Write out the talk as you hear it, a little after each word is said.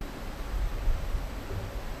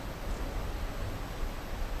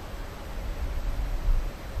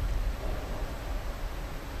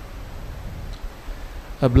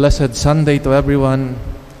A blessed Sunday to everyone,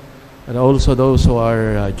 and also those who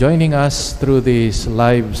are joining us through this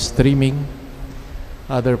live streaming,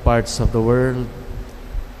 other parts of the world.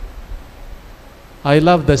 I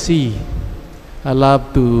love the sea. I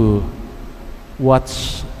love to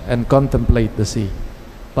watch and contemplate the sea.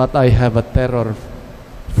 But I have a terror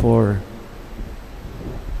for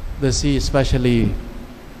the sea, especially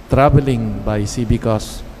traveling by sea,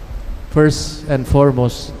 because first and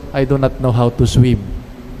foremost, I do not know how to swim.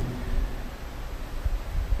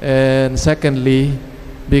 And secondly,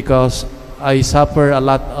 because I suffer a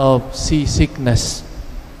lot of seasickness.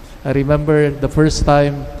 I remember the first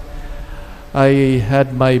time I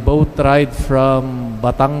had my boat ride from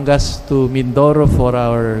Batangas to Mindoro for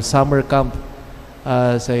our summer camp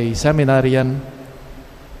as a seminarian.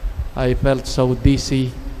 I felt so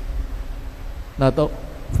dizzy,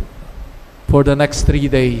 for the next 3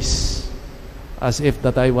 days, as if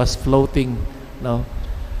that I was floating. No,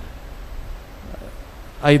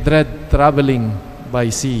 I dread traveling by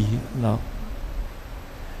sea. No,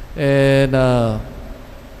 and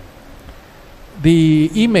the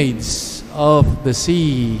image of the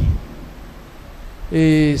sea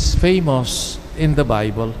is famous in the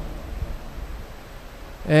Bible,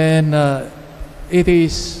 and it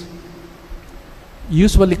is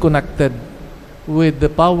usually connected with the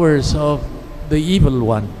powers of the evil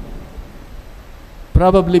one,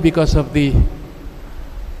 probably because of the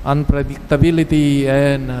unpredictability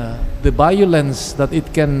and the violence that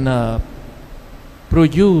it can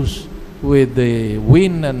produce with the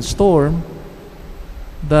wind and storm,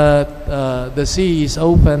 that the sea is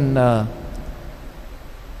often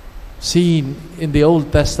seen in the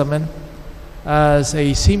Old Testament as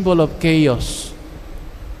a symbol of chaos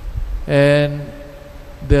and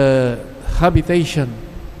the habitation,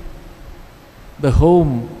 the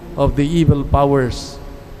home of the evil powers,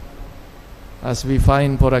 as we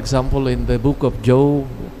find, for example, in the book of Job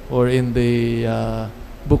or in the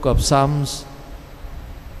book of Psalms.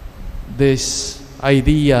 This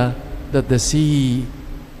idea that the sea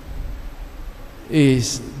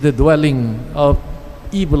is the dwelling of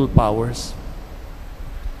evil powers.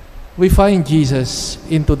 We find Jesus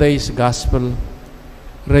in today's gospel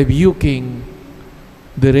rebuking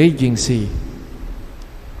the raging sea.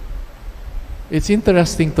 It's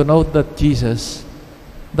interesting to note that Jesus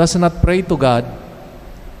does not pray to God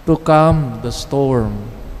to calm the storm,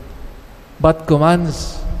 but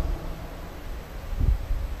commands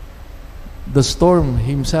the storm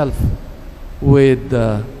himself with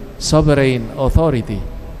sovereign authority.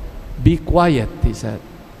 Be quiet, he said.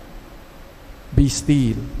 Be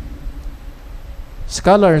still.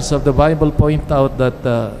 Scholars of the Bible point out that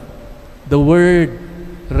the word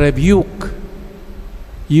rebuke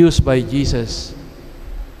used by Jesus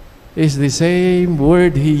is the same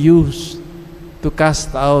word he used to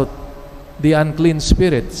cast out the unclean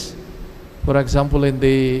spirits. For example, in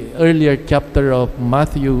the earlier chapter of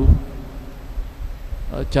Matthew,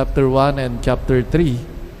 chapter 1 and chapter 3,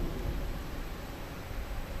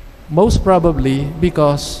 most probably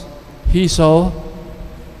because he saw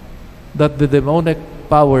that the demonic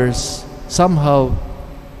powers somehow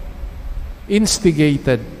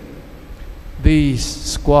instigated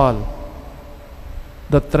this squall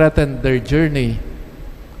that threatened their journey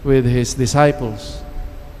with his disciples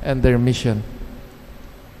and their mission.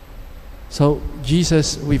 So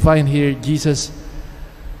Jesus, we find here Jesus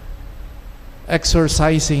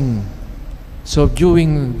exorcising,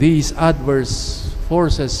 subduing these adverse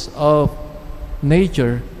forces of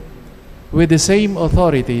nature with the same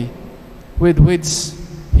authority with which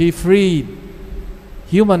he freed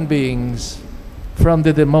human beings from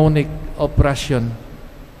the demonic oppression.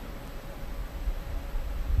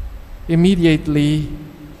 Immediately,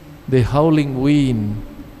 the howling wind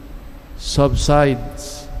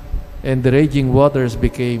subsides and the raging waters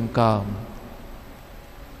became calm.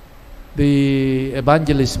 The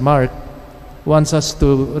evangelist Mark wants us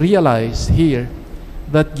to realize here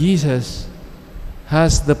that Jesus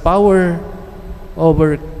has the power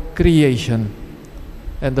over creation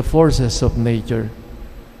and the forces of nature.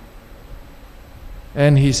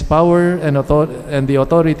 And his power and the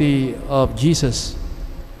authority of Jesus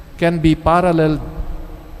can be paralleled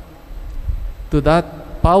to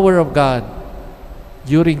that power of God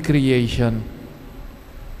during creation,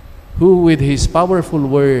 who with his powerful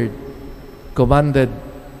word commanded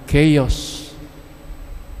chaos,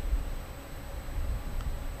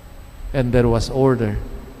 and there was order,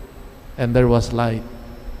 and there was light,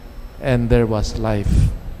 and there was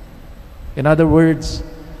life. In other words,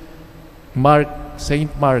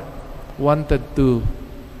 Saint Mark wanted to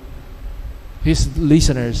his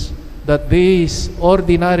listeners that these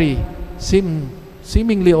ordinary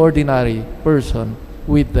seemingly ordinary person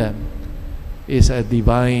with them is a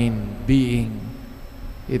divine being.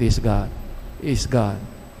 It is God. Is God.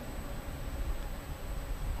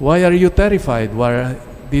 Why are you terrified? Why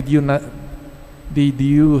did you not?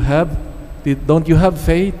 Don't you have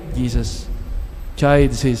faith? Jesus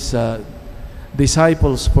chides his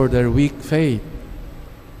disciples for their weak faith.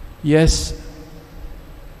 Yes,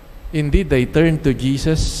 indeed, they turned to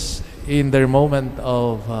Jesus in their moment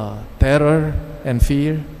of terror and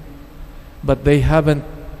fear, but they haven't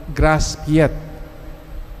grasped yet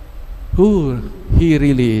who He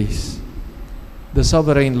really is, the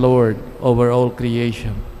sovereign Lord over all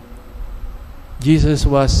creation. Jesus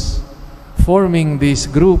was forming this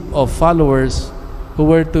group of followers who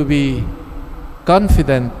were to be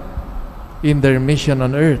confident in their mission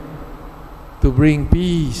on earth, to bring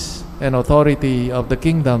peace and authority of the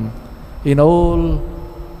kingdom in all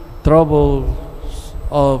troubles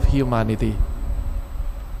of humanity.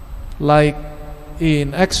 Like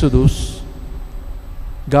in Exodus,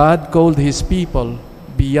 God called His people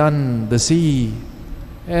beyond the sea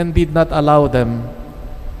and did not allow them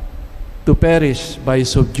to perish by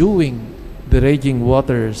subduing the raging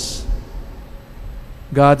waters.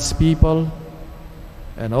 God's people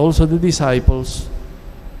and also the disciples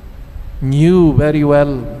knew very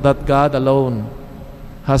well that God alone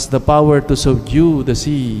has the power to subdue the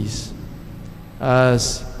seas.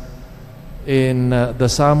 As in the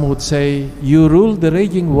Psalm would say, you rule the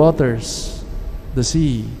raging waters, the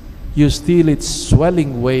sea. You still its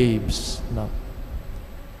swelling waves. No.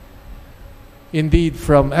 Indeed,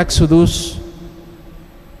 from Exodus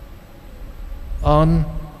on,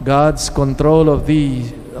 God's control of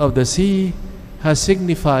the sea has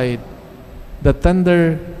signified the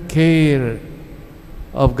tender care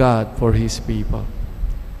of God for His people.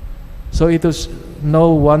 So it is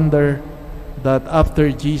no wonder that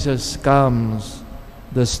after Jesus comes,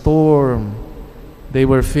 the storm, they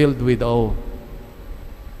were filled with awe.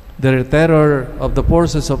 The terror of the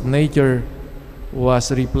forces of nature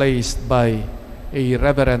was replaced by a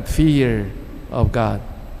reverent fear of God.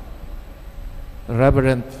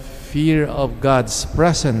 Reverent fear of God's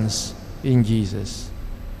presence in Jesus.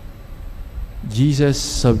 Jesus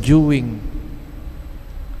subduing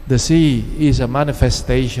the sea is a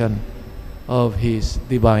manifestation of His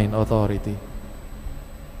divine authority.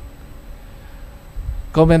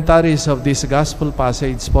 Commentaries of this gospel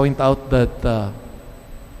passage point out that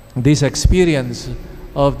this experience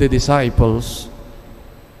of the disciples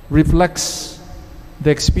reflects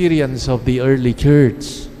the experience of the early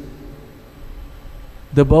church.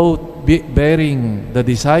 The boat bearing the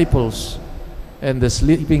disciples and the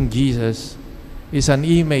sleeping Jesus is an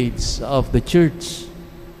image of the church.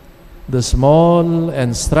 The small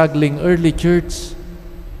and struggling early church,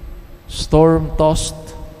 storm-tossed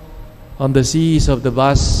on the seas of the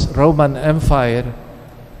vast Roman Empire,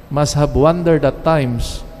 must have wondered at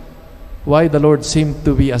times why the Lord seemed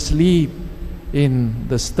to be asleep in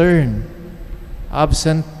the stern,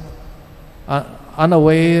 absent,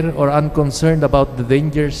 unaware or unconcerned about the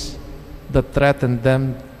dangers that threatened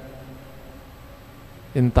them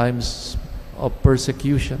in times of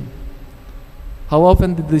persecution. How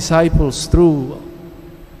often the disciples through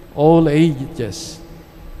all ages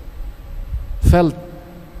felt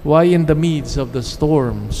why in the midst of the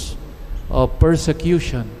storms of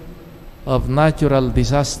persecution, of natural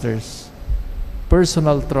disasters,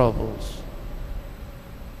 personal troubles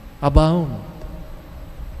abound.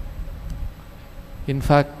 In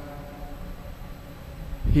fact,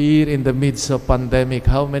 here in the midst of pandemic,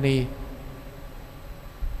 how many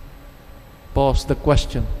pose the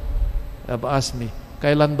question, have asked me,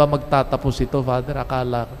 kailan ba magtatapos ito, Father?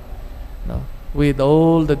 Akala ko, no? With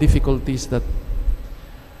all the difficulties that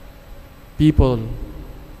people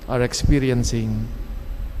are experiencing,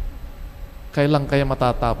 kailan kaya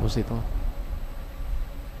matatapos ito?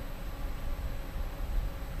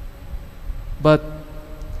 But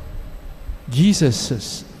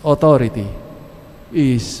Jesus' authority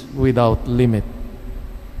is without limit.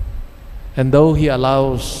 And though He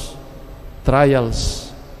allows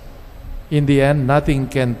trials, in the end, nothing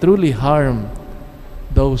can truly harm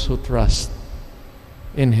those who trust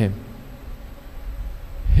in Him.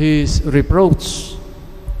 His reproach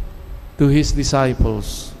to His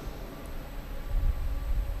disciples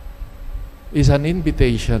is an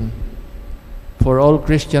invitation for all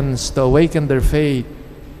Christians to awaken their faith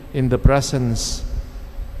in the presence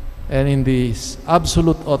and in this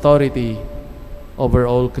absolute authority over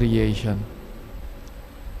all creation.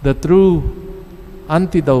 The true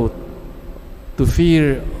antidote to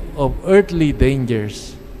fear of earthly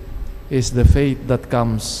dangers is the faith that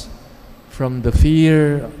comes from the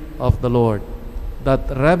fear of the Lord, that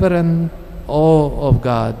reverent awe of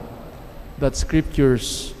God that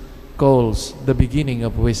Scriptures calls the beginning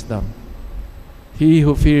of wisdom. He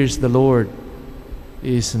who fears the Lord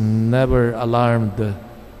is never alarmed,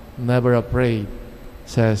 never afraid,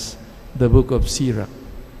 says the book of Sirach.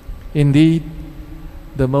 Indeed,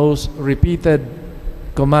 the most repeated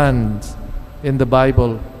command in the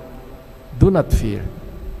Bible, do not fear.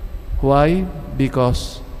 Why?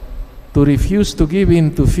 Because to refuse to give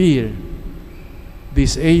in to fear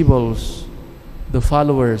disables the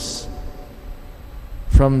followers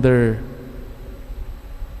from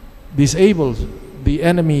disables the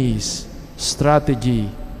enemy's strategy,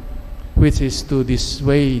 which is to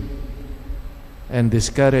dissuade and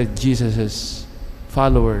discourage Jesus'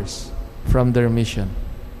 followers from their mission.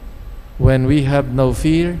 When we have no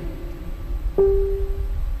fear,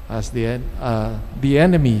 as the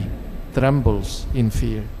enemy trembles in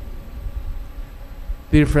fear.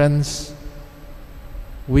 Dear friends,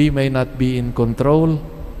 we may not be in control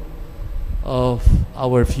of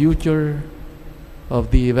our future,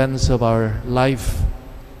 of the events of our life,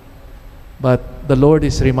 but the Lord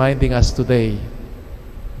is reminding us today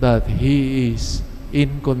that He is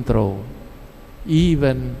in control,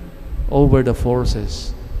 even over the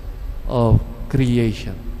forces of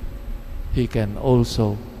creation. He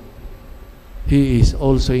is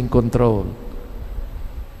also in control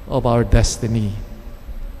of our destiny.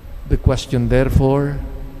 The question, therefore,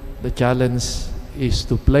 the challenge is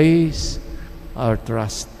to place our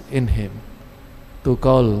trust in Him, to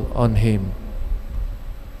call on Him.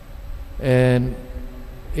 And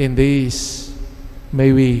in this,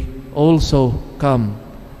 may we also come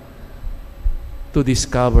to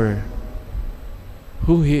discover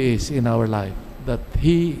who He is in our life, that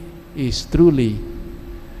He is truly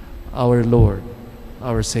our Lord,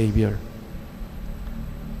 our Savior.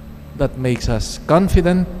 That makes us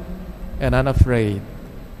confident and unafraid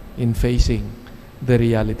in facing the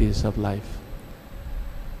realities of life.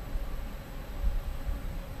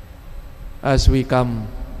 As we come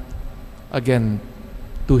again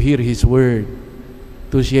to hear His word,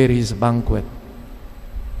 to share His banquet,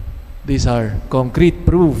 these are concrete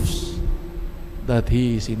proofs that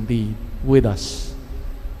He is indeed with us,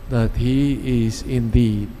 that He is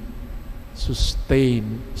indeed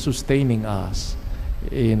sustaining us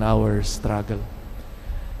in our struggle.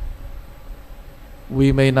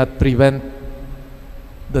 We may not prevent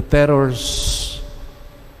the terrors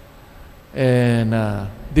and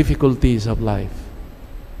difficulties of life,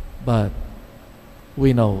 but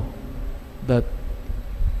we know that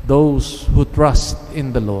those who trust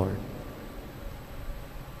in the Lord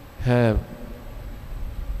have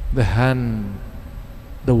the hand,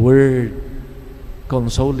 the word,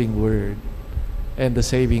 consoling word, and the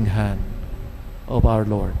saving hand of our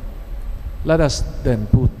Lord. Let us then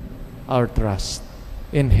put our trust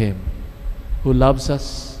in Him who loves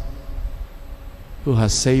us, who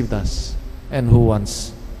has saved us, and who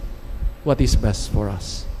wants what is best for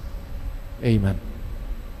us. Amen.